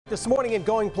This morning in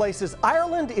Going Places,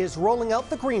 Ireland is rolling out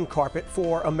the green carpet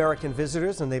for American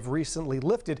visitors, and they've recently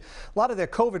lifted a lot of their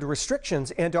COVID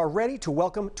restrictions and are ready to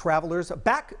welcome travelers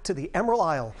back to the Emerald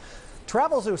Isle.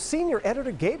 Travel Zoo's senior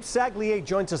editor Gabe Saglie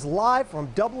joins us live from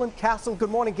Dublin Castle. Good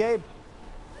morning, Gabe.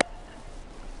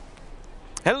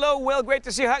 Hello, Will. Great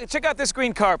to see you. Check out this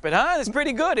green carpet, huh? It's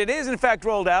pretty good. It is, in fact,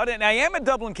 rolled out. And I am at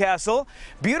Dublin Castle.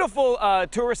 Beautiful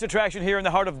tourist attraction here in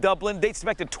the heart of Dublin. Dates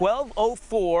back to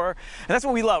 1204. And that's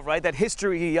what we love, right? That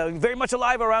history very much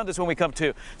alive around us when we come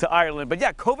to Ireland. But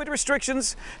yeah, COVID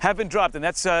restrictions have been dropped, and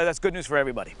that's good news for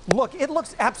everybody. Look, it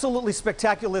looks absolutely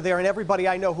spectacular there, and everybody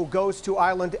I know who goes to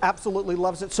Ireland absolutely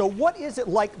loves it. So what is it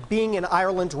like being in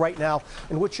Ireland right now,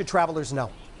 and what should travelers know?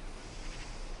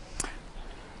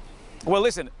 Well,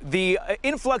 listen, the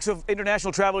influx of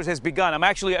international travelers has begun.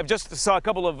 I've just saw a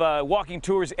couple of walking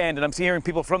tours end, and I'm hearing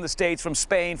people from the States, from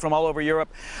Spain, from all over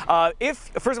Europe.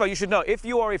 First of all, you should know, if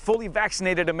you are a fully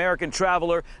vaccinated American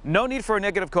traveler, no need for a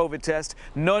negative COVID test,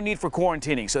 no need for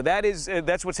quarantining. So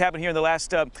that's what's happened here in the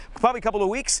last probably couple of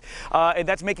weeks, and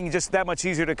that's making it just that much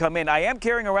easier to come in. I am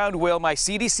carrying around, Will, my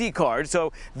CDC card,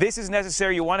 so this is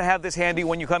necessary. You want to have this handy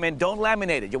when you come in. Don't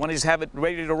laminate it. You want to just have it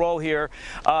ready to roll here.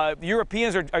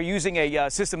 Europeans are using a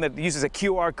system that uses a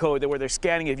QR code where they're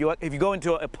scanning it. If you go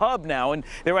into a pub now and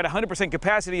they're at 100%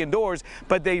 capacity indoors,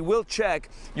 but they will check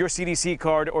your CDC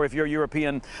card, or if you're a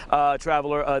European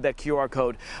traveler, that QR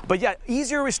code. But yeah,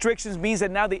 easier restrictions means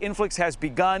that now the influx has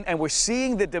begun, and we're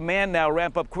seeing the demand now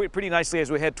ramp up pretty nicely as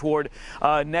we head toward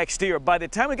next year. By the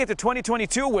time we get to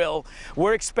 2022, Will,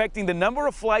 we're expecting the number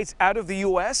of flights out of the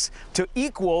U.S. to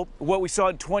equal what we saw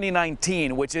in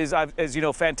 2019, which is, as you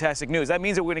know, fantastic news. That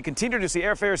means that we're going to continue to see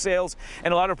airfare sales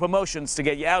and a lot of promotions to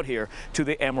get you out here to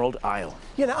the Emerald Isle.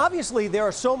 Yeah, now obviously there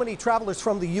are so many travelers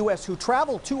from the U.S. who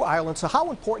travel to Ireland. So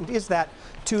how important is that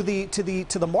to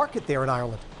the market there in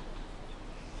Ireland?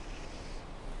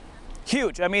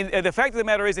 Huge. I mean, the fact of the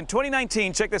matter is, in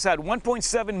 2019, check this out,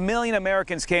 1.7 million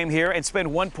Americans came here and spent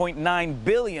 $1.9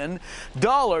 billion,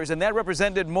 and that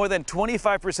represented more than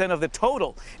 25% of the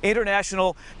total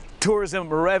international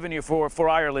tourism revenue for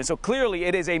Ireland. So clearly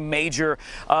it is a major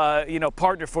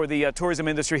partner for the tourism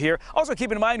industry here. Also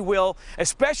keep in mind, Will,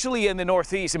 especially in the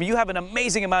Northeast, I mean, you have an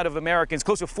amazing amount of Americans,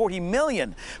 close to 40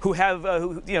 million, who have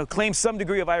claim some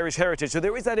degree of Irish heritage. So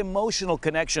there is that emotional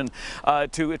connection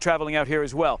to traveling out here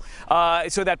as well.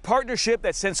 So that partnership,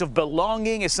 that sense of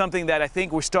belonging, is something that I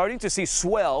think we're starting to see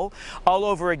swell all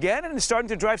over again, and it's starting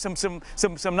to drive some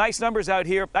nice numbers out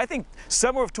here. I think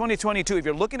summer of 2022, if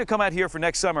you're looking to come out here for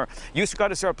next summer, you've got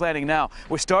to start planning now.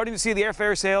 We're starting to see the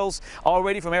airfare sales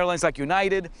already from airlines like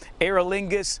United, Aer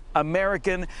Lingus,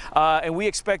 American, and we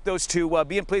expect those to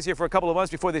be in place here for a couple of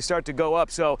months before they start to go up.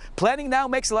 So planning now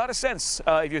makes a lot of sense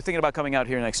if you're thinking about coming out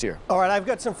here next year. All right, I've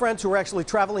got some friends who are actually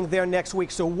traveling there next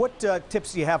week. So what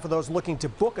tips do you have for those looking to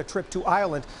book a trip to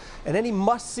Ireland, and any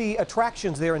must-see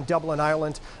attractions there in Dublin,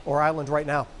 Ireland, or Ireland right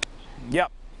now?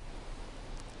 Yep.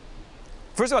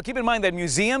 First of all, keep in mind that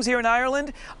museums here in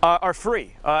Ireland are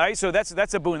free. All right, so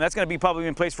that's a boon. That's going to be probably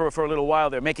in place for a little while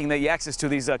there, making the access to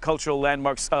these cultural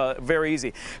landmarks very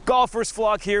easy. Golfers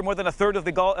flock here. More than a third of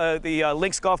the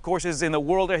links golf courses in the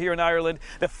world are here in Ireland.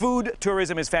 The food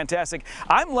tourism is fantastic.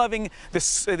 I'm loving the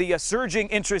surging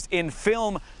interest in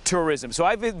film tourism. So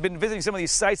I've been visiting some of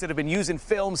these sites that have been used in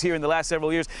films here in the last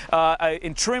several years.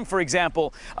 In Trim, for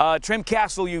example, Trim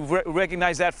Castle, you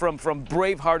recognize that from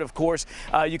Braveheart, of course.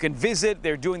 You can visit.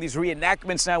 They're doing these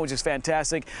reenactments now, which is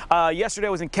fantastic. Yesterday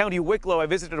I was in County Wicklow. I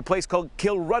visited a place called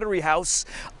Kilruddery House,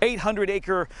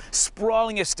 800-acre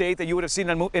sprawling estate that you would have seen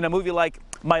in a movie like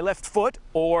My Left Foot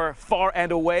or Far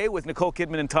and Away with Nicole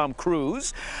Kidman and Tom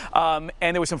Cruise. And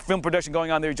there was some film production going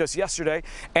on there just yesterday.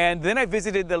 And then I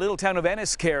visited the little town of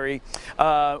Enniskerry,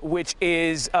 which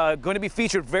is going to be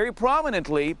featured very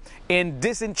prominently in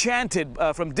Disenchanted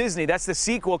from Disney. That's the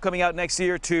sequel coming out next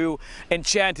year to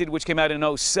Enchanted, which came out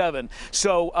in '07.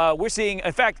 So we're seeing,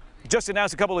 in fact, just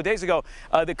announced a couple of days ago,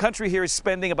 the country here is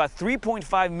spending about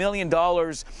 $3.5 million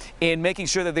in making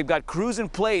sure that they've got crews in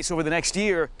place over the next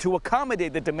year to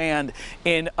accommodate the demand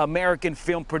in American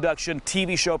film production,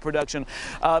 TV show production.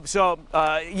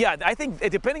 Yeah, I think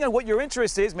depending on what your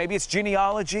interest is, maybe it's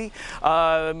genealogy,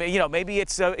 maybe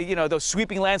it's those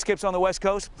sweeping landscapes on the West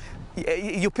Coast.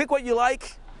 You pick what you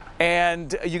like,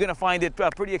 and you're going to find it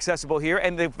pretty accessible here.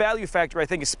 And the value factor, I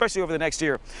think, especially over the next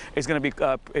year, is going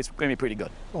to be pretty good.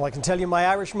 Well, I can tell you my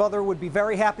Irish mother would be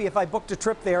very happy if I booked a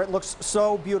trip there. It looks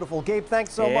so beautiful. Gabe,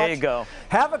 thanks so much. There you go.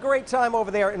 Have a great time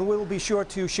over there, and we'll be sure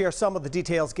to share some of the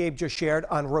details Gabe just shared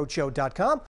on RhodeShow.com.